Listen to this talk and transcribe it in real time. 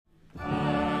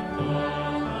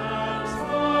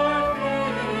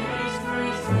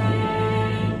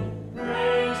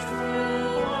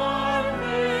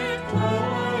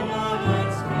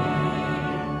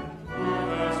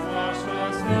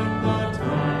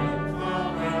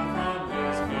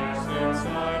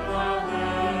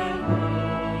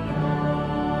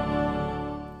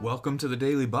Welcome to the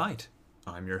Daily Bite.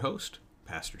 I'm your host,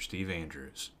 Pastor Steve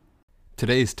Andrews.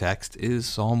 Today's text is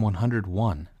Psalm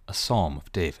 101, a psalm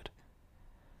of David.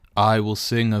 I will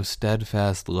sing of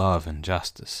steadfast love and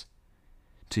justice.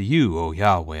 To you, O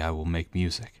Yahweh, I will make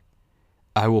music.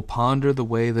 I will ponder the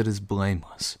way that is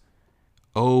blameless.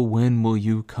 O when will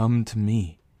you come to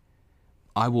me?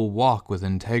 I will walk with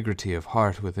integrity of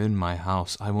heart within my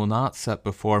house. I will not set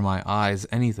before my eyes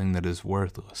anything that is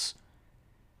worthless.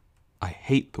 I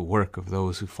hate the work of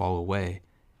those who fall away.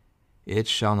 It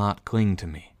shall not cling to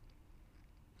me.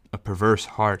 A perverse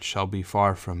heart shall be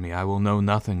far from me. I will know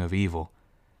nothing of evil.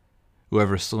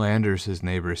 Whoever slanders his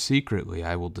neighbor secretly,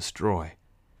 I will destroy.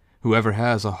 Whoever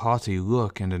has a haughty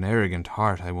look and an arrogant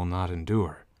heart, I will not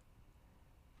endure.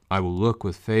 I will look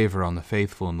with favor on the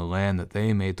faithful in the land, that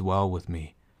they may dwell with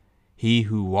me. He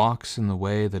who walks in the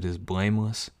way that is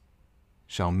blameless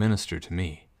shall minister to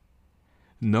me.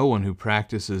 No one who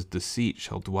practices deceit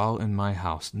shall dwell in my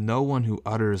house. No one who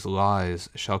utters lies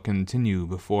shall continue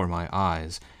before my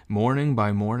eyes. Morning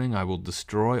by morning I will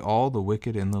destroy all the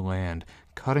wicked in the land,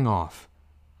 cutting off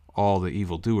all the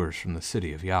evildoers from the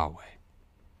city of Yahweh.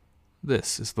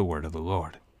 This is the word of the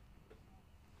Lord.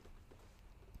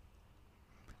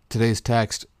 Today's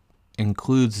text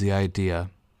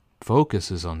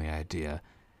focuses on the idea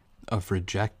of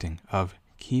rejecting, of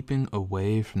keeping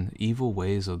away from the evil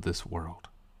ways of this world.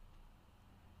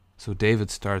 So David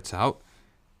starts out,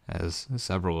 as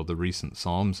several of the recent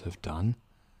Psalms have done,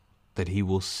 that he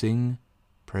will sing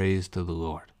praise to the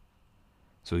Lord.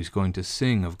 So he's going to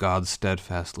sing of God's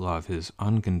steadfast love, his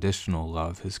unconditional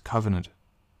love, his covenant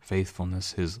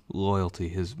faithfulness, his loyalty,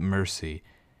 his mercy.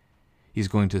 He's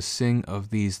going to sing of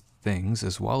these things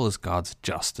as well as God's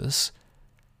justice.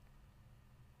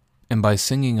 And by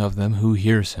singing of them, who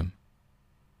hears him?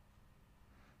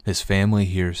 His family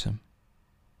hears him.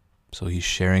 So he's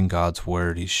sharing God's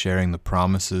word. He's sharing the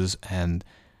promises and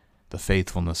the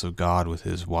faithfulness of God with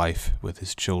his wife, with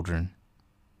his children.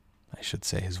 I should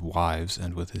say his wives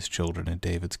and with his children in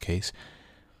David's case.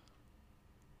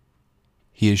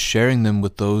 He is sharing them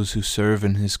with those who serve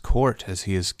in his court as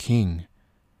he is king,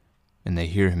 and they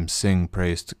hear him sing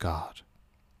praise to God.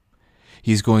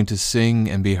 He's going to sing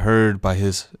and be heard by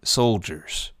his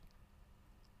soldiers,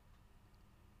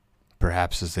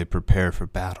 perhaps as they prepare for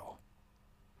battle.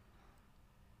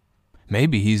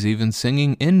 Maybe he's even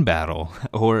singing in battle,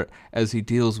 or as he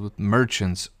deals with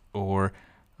merchants or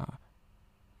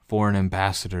foreign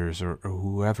ambassadors or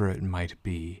whoever it might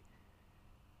be.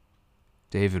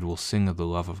 David will sing of the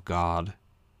love of God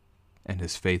and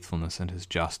his faithfulness and his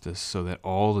justice, so that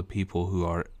all the people who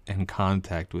are in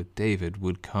contact with David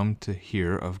would come to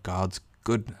hear of God's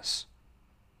goodness.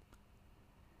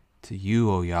 To you,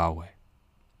 O Yahweh,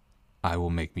 I will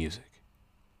make music.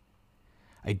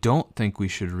 I don't think we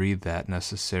should read that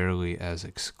necessarily as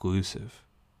exclusive,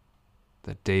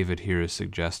 that David here is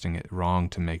suggesting it wrong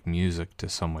to make music to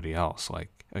somebody else,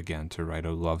 like, again, to write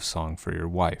a love song for your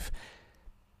wife.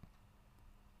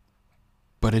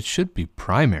 But it should be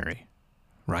primary,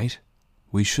 right?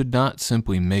 We should not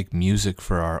simply make music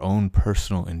for our own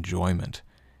personal enjoyment,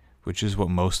 which is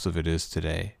what most of it is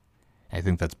today. I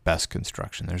think that's best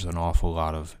construction. There's an awful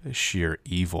lot of sheer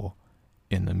evil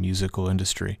in the musical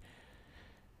industry.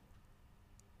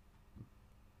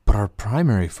 But our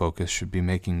primary focus should be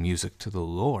making music to the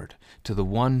Lord, to the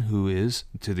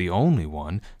only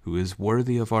one who is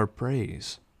worthy of our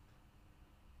praise.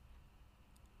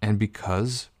 And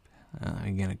because,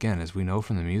 again, as we know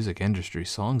from the music industry,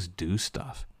 songs do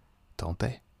stuff, don't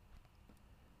they?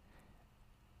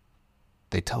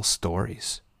 They tell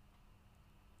stories.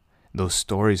 Those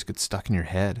stories get stuck in your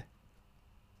head.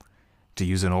 To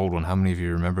use an old one, how many of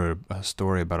you remember a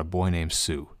story about a boy named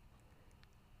Sue?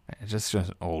 It's just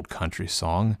an old country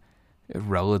song,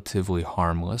 relatively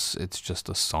harmless. It's just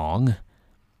a song,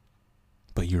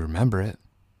 but you remember it,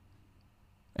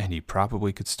 and you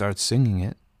probably could start singing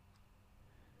it.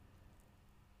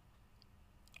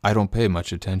 I don't pay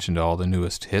much attention to all the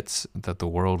newest hits that the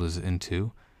world is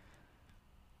into.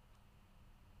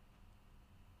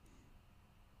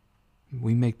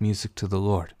 We make music to the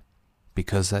Lord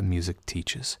because that music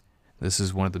teaches. This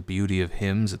is one of the beauty of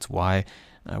hymns. It's why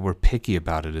we're picky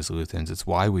about it as Lutherans. It's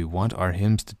why we want our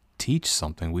hymns to teach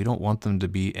something. We don't want them to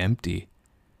be empty.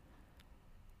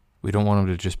 We don't want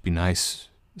them to just be nice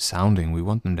sounding. We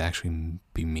want them to actually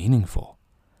be meaningful.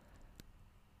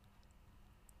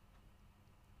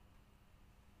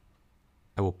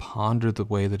 I will ponder the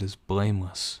way that is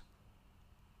blameless.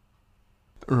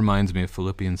 It reminds me of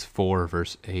Philippians 4,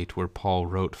 verse 8, where Paul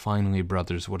wrote, "Finally,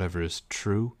 brothers, whatever is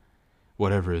true,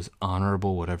 whatever is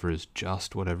honorable, whatever is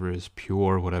just, whatever is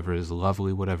pure, whatever is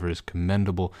lovely, whatever is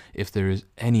commendable, if there is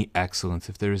any excellence,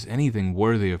 if there is anything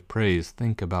worthy of praise,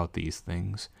 think about these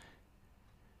things."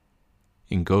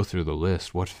 You can go through the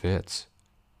list. What fits?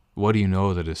 What do you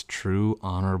know that is true,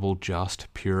 honorable,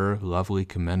 just, pure, lovely,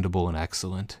 commendable, and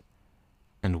excellent,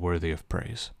 and worthy of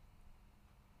praise?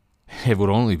 It would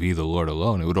only be the Lord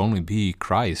alone. It would only be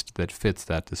Christ that fits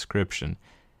that description.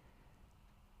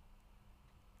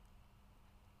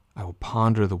 I will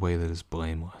ponder the way that is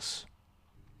blameless.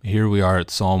 Here we are at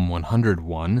Psalm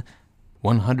 101.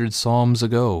 100 Psalms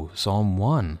ago, Psalm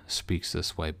 1 speaks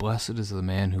this way. "Blessed is the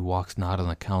man who walks not in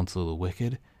the counsel of the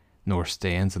wicked, nor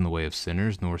stands in the way of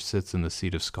sinners, nor sits in the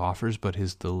seat of scoffers, but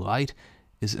his delight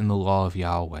is in the law of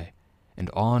Yahweh, and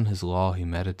on his law he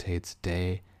meditates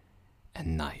day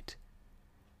and night.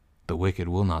 The wicked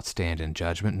will not stand in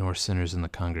judgment, nor sinners in the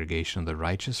congregation of the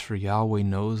righteous, for Yahweh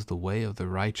knows the way of the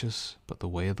righteous, but the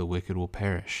way of the wicked will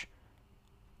perish."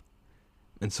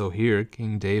 And so here,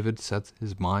 King David sets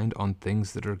his mind on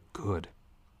things that are good,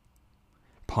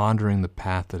 pondering the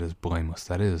path that is blameless,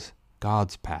 that is,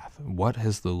 God's path. What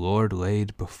has the Lord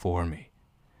laid before me?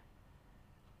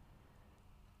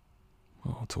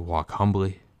 Well, to walk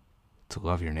humbly, to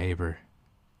love your neighbor,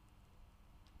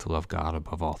 to love God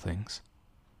above all things.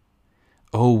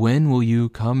 "Oh, when will you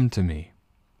come to me?"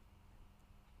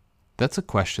 That's a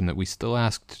question that we still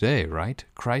ask today, right?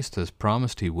 Christ has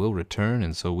promised he will return,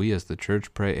 and so we as the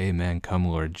church pray, "Amen, come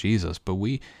Lord Jesus." But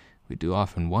we do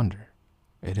often wonder.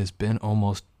 It has been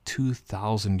almost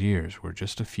 2,000 years. We're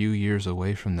just a few years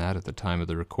away from that at the time of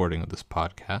the recording of this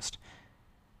podcast.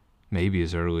 Maybe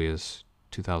as early as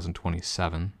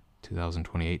 2027,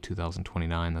 2028,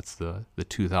 2029. That's the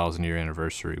 2,000-year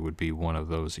anniversary would be one of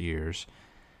those years,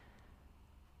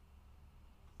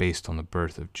 based on the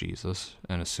birth of Jesus,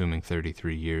 and assuming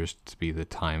 33 years to be the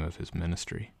time of his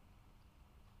ministry.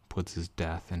 Puts his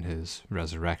death and his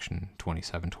resurrection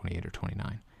 27, 28, or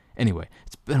 29. Anyway,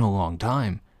 it's been a long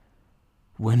time.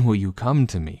 When will you come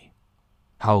to me?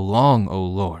 How long, O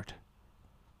Lord?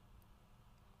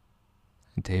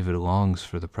 And David longs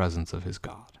for the presence of his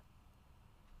God.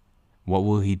 What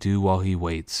will he do while he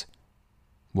waits?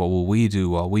 What will we do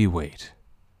while we wait?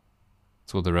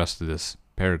 That's what the rest of this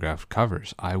paragraph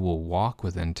covers. "I will walk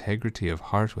with integrity of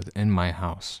heart within my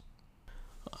house."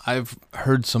 I've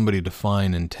heard somebody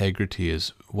define integrity as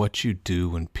what you do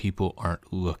when people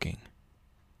aren't looking.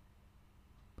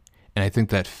 And I think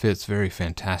that fits very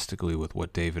fantastically with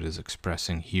what David is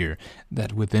expressing here,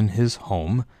 that within his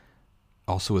home,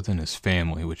 also within his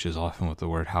family, which is often what the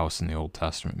word house in the Old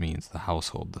Testament means, the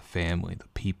household, the family, the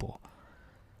people.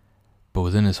 But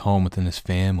within his home, within his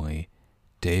family,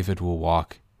 David will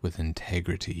walk with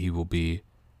integrity. He will be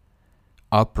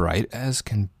upright as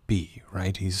can be,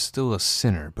 right? He's still a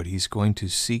sinner, but he's going to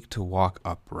seek to walk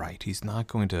upright. He's not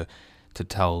going to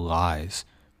tell lies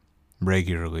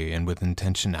regularly and with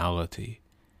intentionality.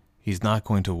 He's not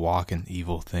going to walk in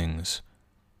evil things.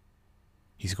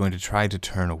 He's going to try to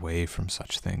turn away from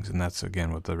such things, and that's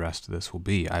again what the rest of this will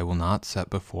be. "I will not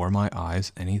set before my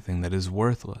eyes anything that is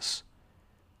worthless.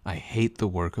 I hate the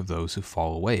work of those who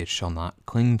fall away. It shall not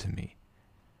cling to me.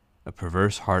 A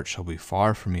perverse heart shall be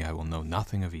far from me. I will know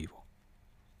nothing of evil."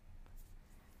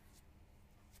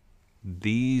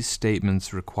 These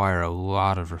statements require a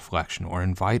lot of reflection, or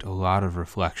invite a lot of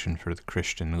reflection for the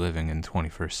Christian living in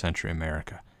 21st century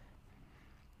America.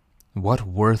 What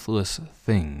worthless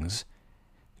things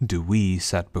do we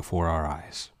set before our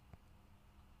eyes?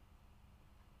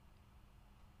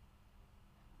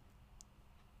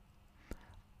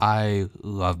 I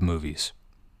love movies.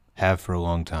 Have for a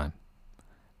long time.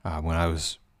 When I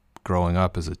was growing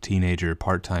up as a teenager,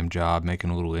 part-time job, making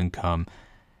a little income,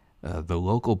 the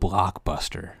local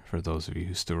Blockbuster, for those of you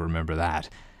who still remember that,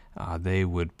 they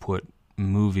would put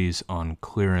movies on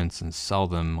clearance and sell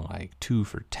them like 2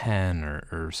 for $10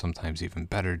 or sometimes even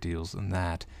better deals than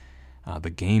that. The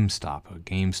GameStop, a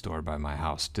game store by my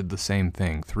house, did the same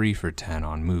thing, 3 for $10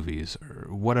 on movies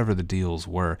or whatever the deals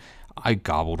were. I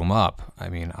gobbled them up. I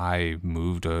mean, I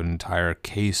moved an entire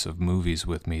case of movies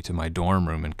with me to my dorm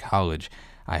room in college.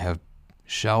 I have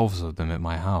shelves of them at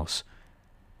my house.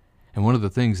 And one of the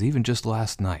things, even just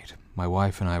last night, my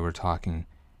wife and I were talking,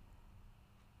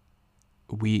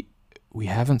 we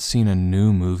haven't seen a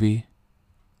new movie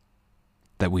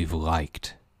that we've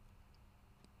liked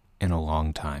in a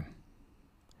long time.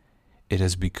 it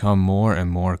has become more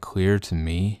and more clear to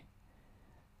me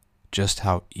just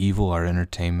how evil our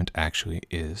entertainment actually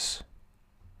is.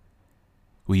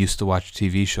 We used to watch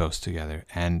TV shows together,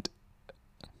 and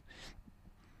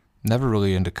never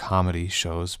really into comedy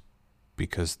shows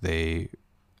because they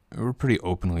were pretty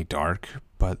openly dark,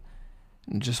 but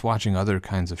just watching other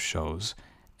kinds of shows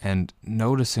and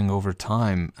noticing over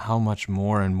time how much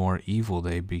more and more evil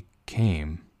they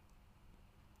became.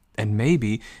 And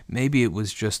maybe it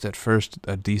was just at first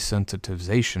a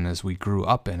desensitization as we grew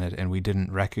up in it and we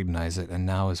didn't recognize it, and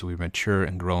now as we mature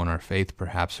and grow in our faith,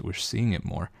 perhaps we're seeing it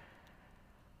more.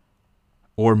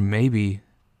 Or maybe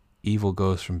evil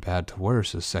goes from bad to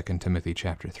worse, as 2 Timothy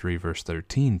chapter 3, verse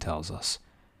 13 tells us.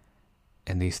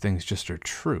 And these things just are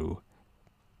true.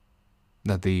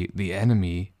 That the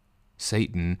enemy,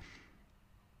 Satan,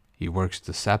 he works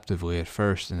deceptively at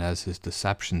first, and as his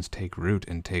deceptions take root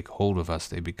and take hold of us,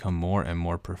 they become more and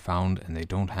more profound, and they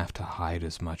don't have to hide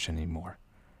as much anymore.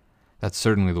 That's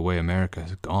certainly the way America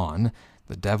has gone.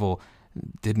 The devil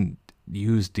didn't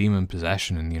use demon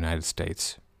possession in the United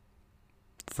States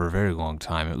for a very long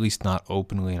time, at least not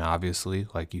openly and obviously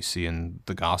like you see in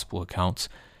the gospel accounts,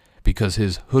 because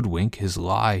his hoodwink, his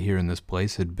lie here in this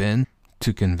place had been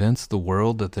to convince the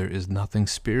world that there is nothing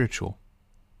spiritual.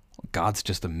 God's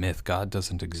just a myth. God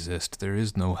doesn't exist. There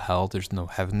is no hell. There's no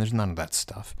heaven. There's none of that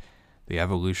stuff. The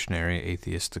evolutionary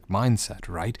atheistic mindset,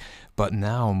 right? But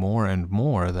now, more and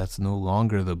more, that's no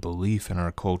longer the belief in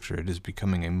our culture. It is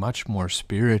becoming a much more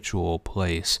spiritual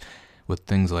place with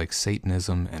things like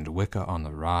Satanism and Wicca on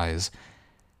the rise.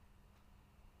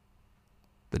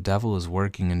 The devil is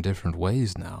working in different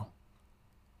ways now,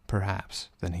 perhaps,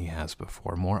 than he has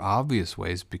before. More obvious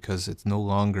ways, because it's no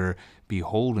longer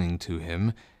beholding to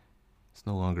him. It's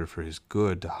no longer for his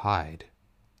good to hide.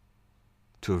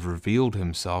 To have revealed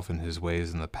himself in his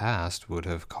ways in the past would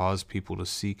have caused people to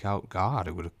seek out God.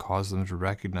 It would have caused them to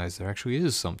recognize there actually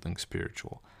is something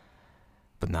spiritual.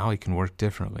 But now he can work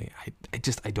differently.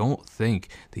 I don't think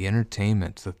the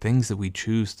entertainment, the things that we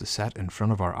choose to set in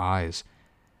front of our eyes,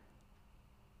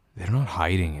 they're not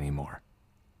hiding anymore.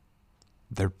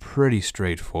 They're pretty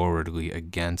straightforwardly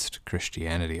against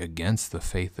Christianity, against the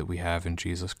faith that we have in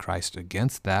Jesus Christ,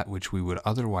 against that which we would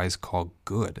otherwise call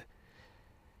good.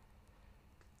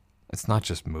 It's not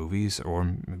just movies,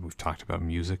 or we've talked about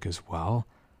music as well.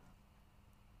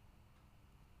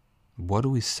 What do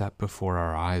we set before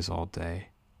our eyes all day?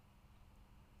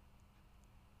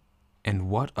 And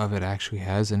what of it actually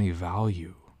has any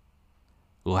value?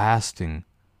 Lasting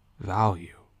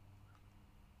value.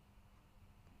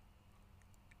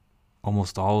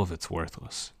 Almost all of it's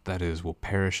worthless. That is, will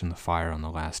perish in the fire on the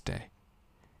last day.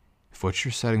 If what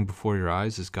you're setting before your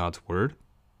eyes is God's word,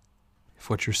 if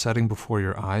what you're setting before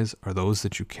your eyes are those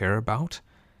that you care about,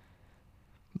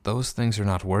 those things are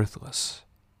not worthless.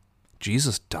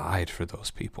 Jesus died for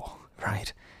those people,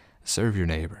 right? Serve your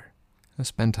neighbor.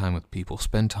 Spend time with people.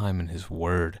 Spend time in his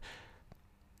word.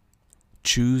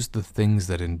 Choose the things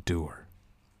that endure.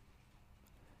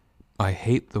 I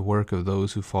hate the work of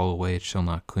those who fall away, it shall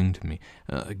not cling to me.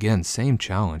 Again, same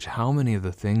challenge. How many of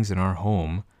the things in our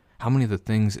home, how many of the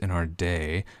things in our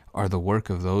day are the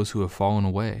work of those who have fallen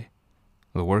away?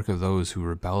 The work of those who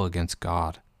rebel against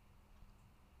God?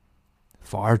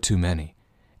 Far too many.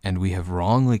 And we have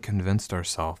wrongly convinced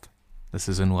ourselves. This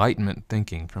is Enlightenment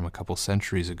thinking from a couple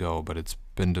centuries ago, but it's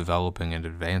been developing and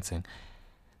advancing.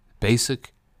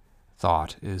 Basic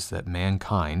thought is that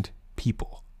mankind,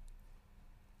 people,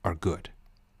 are good.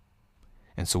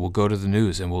 And so we'll go to the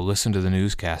news and we'll listen to the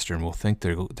newscaster and we'll think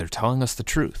they're telling us the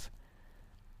truth.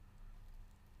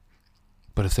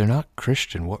 But if they're not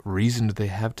Christian, what reason do they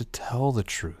have to tell the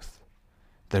truth?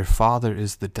 Their father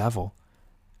is the devil.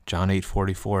 John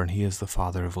 8:44, and he is the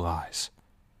father of lies.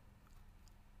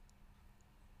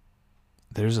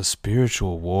 There's a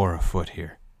spiritual war afoot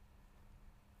here.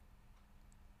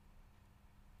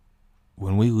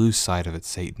 When we lose sight of it,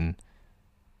 Satan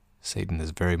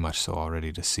has very much so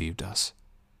already deceived us,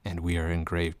 and we are in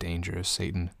grave danger as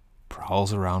Satan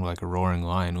prowls around like a roaring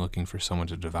lion looking for someone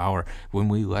to devour. When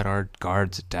we let our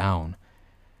guards down,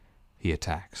 he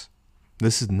attacks.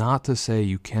 This is not to say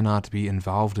you cannot be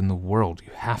involved in the world.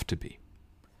 You have to be.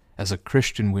 As a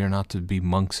Christian, we are not to be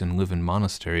monks and live in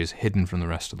monasteries hidden from the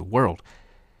rest of the world.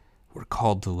 We're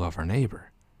called to love our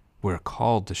neighbor. We're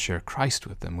called to share Christ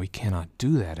with them. We cannot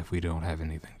do that if we don't have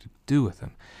anything to do with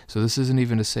them. So this isn't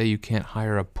even to say you can't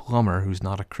hire a plumber who's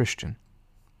not a Christian.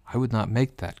 I would not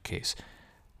make that case.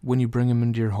 When you bring him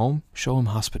into your home, show him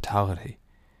hospitality.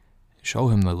 Show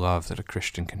him the love that a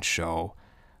Christian can show.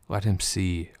 Let him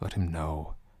see, let him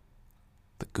know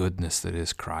the goodness that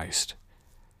is Christ.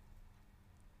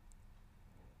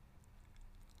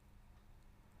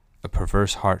 A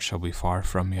perverse heart shall be far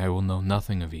from me. I will know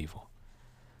nothing of evil.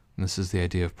 And this is the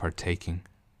idea of partaking.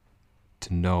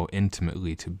 To know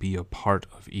intimately, to be a part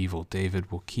of evil.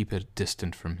 David will keep it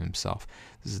distant from himself.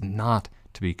 This is not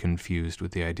to be confused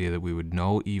with the idea that we would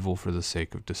know evil for the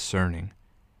sake of discerning.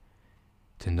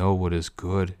 To know what is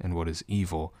good and what is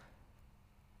evil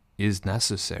is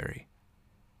necessary.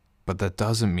 But that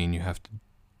doesn't mean you have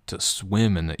to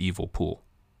swim in the evil pool,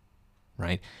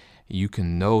 right? You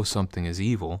can know something is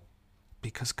evil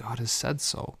because God has said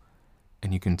so,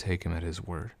 and you can take him at his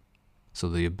word. So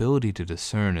the ability to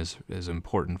discern is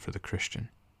important for the Christian,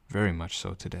 very much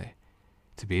so today.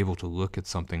 To be able to look at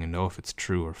something and know if it's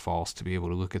true or false, to be able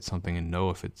to look at something and know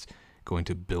if it's going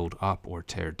to build up or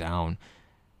tear down,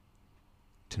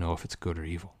 to know if it's good or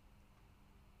evil.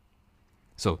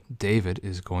 So David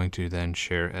is going to then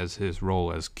share as his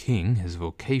role as king, his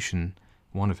vocation,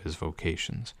 one of his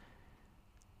vocations,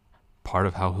 part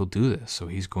of how he'll do this. So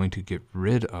he's going to get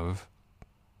rid of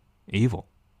evil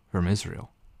from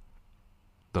Israel.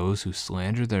 Those who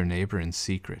slander their neighbor in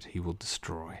secret, he will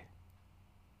destroy.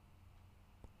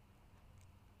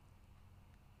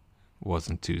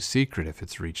 Wasn't too secret if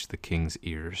it's reached the king's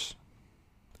ears.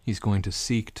 He's going to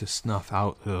seek to snuff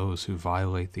out those who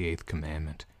violate the 8th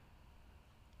commandment,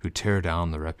 who tear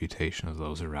down the reputation of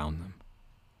those around them.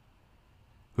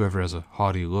 Whoever has a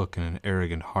haughty look and an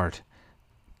arrogant heart,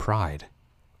 pride,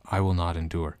 I will not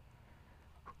endure.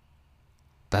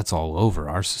 That's all over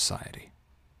our society.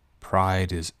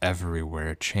 Pride is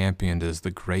everywhere, championed as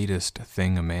the greatest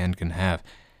thing a man can have.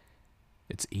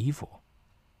 It's evil.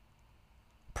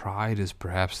 Pride is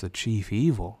perhaps the chief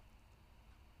evil.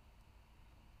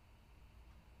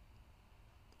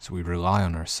 So we rely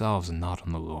on ourselves and not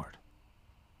on the Lord.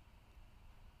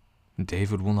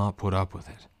 David will not put up with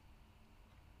it.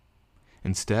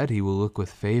 Instead, he will look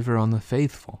with favor on the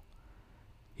faithful.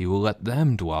 He will let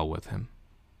them dwell with him.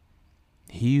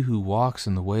 He who walks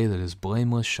in the way that is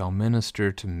blameless shall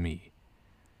minister to me.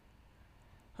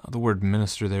 The word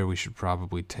minister there we should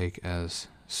probably take as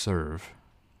serve.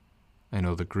 I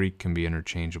know the Greek can be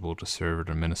interchangeable to serve or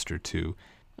to minister to.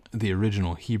 The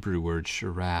original Hebrew word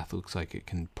sherath looks like it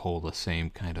can pull the same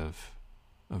kind of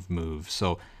move.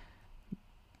 So,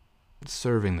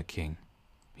 serving the king.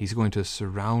 He's going to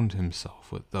surround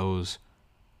himself with those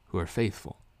who are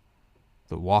faithful,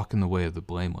 that walk in the way of the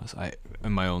blameless.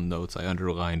 In my own notes, I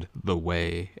underlined the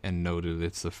way and noted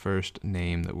it's the first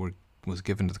name that was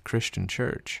given to the Christian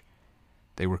church.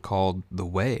 They were called the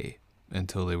way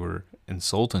until they were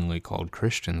insultingly called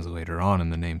Christians later on,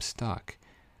 and the name stuck.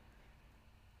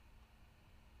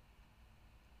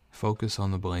 Focus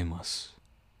on the blameless,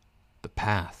 the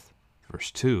path,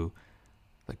 verse 2,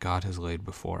 that God has laid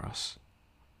before us,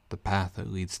 the path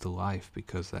that leads to life,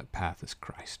 because that path is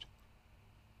Christ.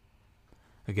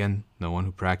 Again, no one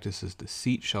who practices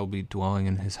deceit shall be dwelling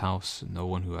in his house, no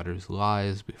one who utters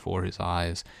lies before his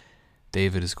eyes.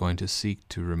 David is going to seek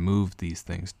to remove these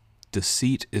things.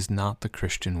 Deceit is not the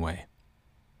Christian way.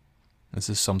 This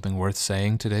is something worth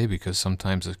saying today, because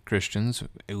sometimes as Christians,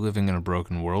 living in a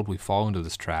broken world, we fall into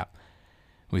this trap.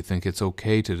 We think it's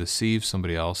okay to deceive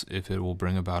somebody else if it will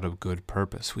bring about a good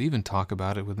purpose. We even talk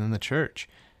about it within the church.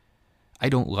 I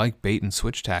don't like bait and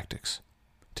switch tactics.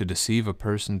 To deceive a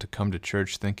person to come to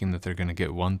church thinking that they're going to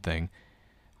get one thing,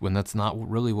 when that's not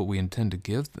really what we intend to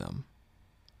give them.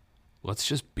 Let's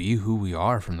just be who we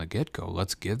are from the get-go.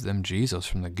 Let's give them Jesus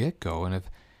from the get-go, and if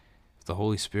the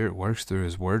Holy Spirit works through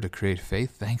His Word to create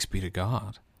faith, thanks be to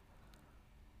God.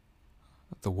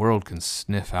 The world can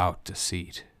sniff out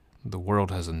deceit. The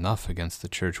world has enough against the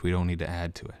church. We don't need to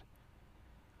add to it.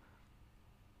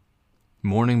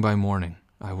 Morning by morning,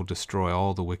 I will destroy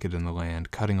all the wicked in the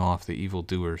land, cutting off the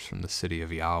evildoers from the city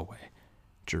of Yahweh,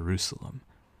 Jerusalem.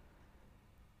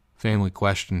 Family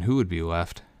question, who would be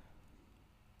left?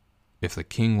 If the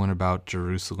king went about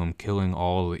Jerusalem killing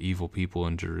all the evil people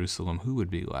in Jerusalem, who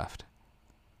would be left?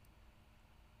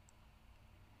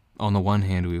 On the one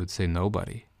hand, we would say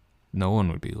nobody. No one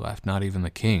would be left, not even the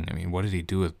king. I mean, what did he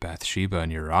do with Bathsheba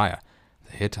and Uriah,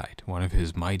 the Hittite, one of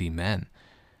his mighty men?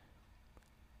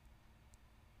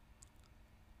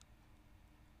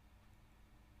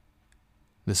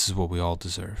 This is what we all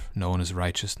deserve. No one is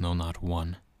righteous, no, not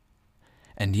one.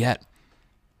 And yet,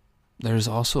 there is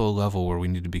also a level where we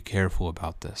need to be careful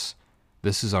about this.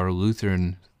 This is our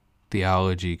Lutheran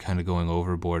theology kind of going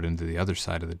overboard into the other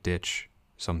side of the ditch,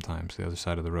 sometimes, the other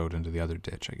side of the road into the other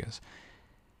ditch, I guess.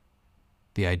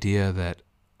 The idea that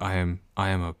I am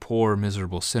a poor,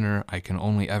 miserable sinner, I can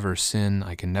only ever sin,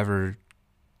 I can never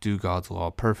do God's law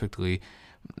perfectly.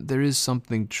 There is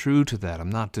something true to that,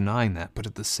 I'm not denying that, but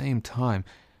at the same time,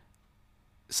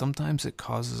 sometimes it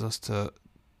causes us to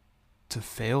to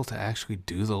fail to actually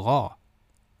do the law.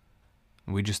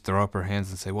 And we just throw up our hands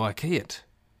and say, well, I can't.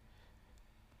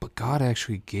 But God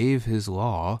actually gave his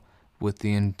law with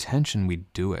the intention we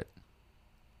do it.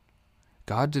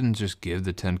 God didn't just give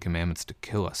the 10 Commandments to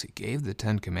kill us. He gave the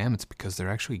 10 Commandments because they're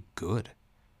actually good.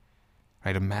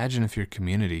 Right? Imagine if your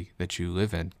community that you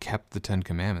live in kept the 10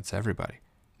 Commandments, everybody.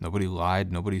 Nobody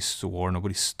lied, nobody swore,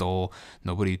 nobody stole,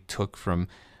 nobody took from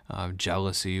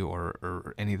jealousy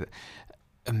or any of that.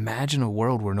 Imagine a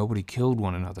world where nobody killed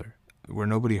one another, where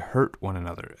nobody hurt one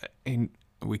another. And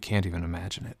we can't even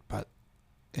imagine it, but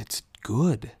it's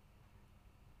good.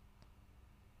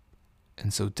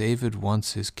 And so David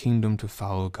wants his kingdom to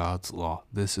follow God's law.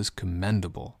 This is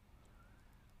commendable.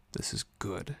 This is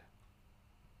good.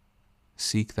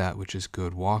 Seek that which is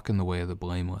good. Walk in the way of the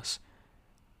blameless.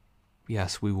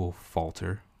 Yes, we will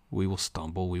falter. We will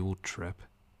stumble. We will trip.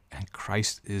 And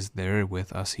Christ is there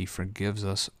with us. He forgives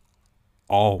us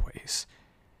always.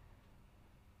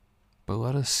 But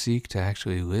let us seek to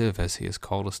actually live as he has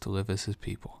called us to live as his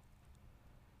people.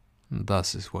 And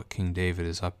thus is what King David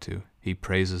is up to. He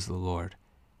praises the Lord,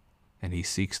 and he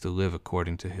seeks to live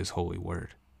according to his holy word.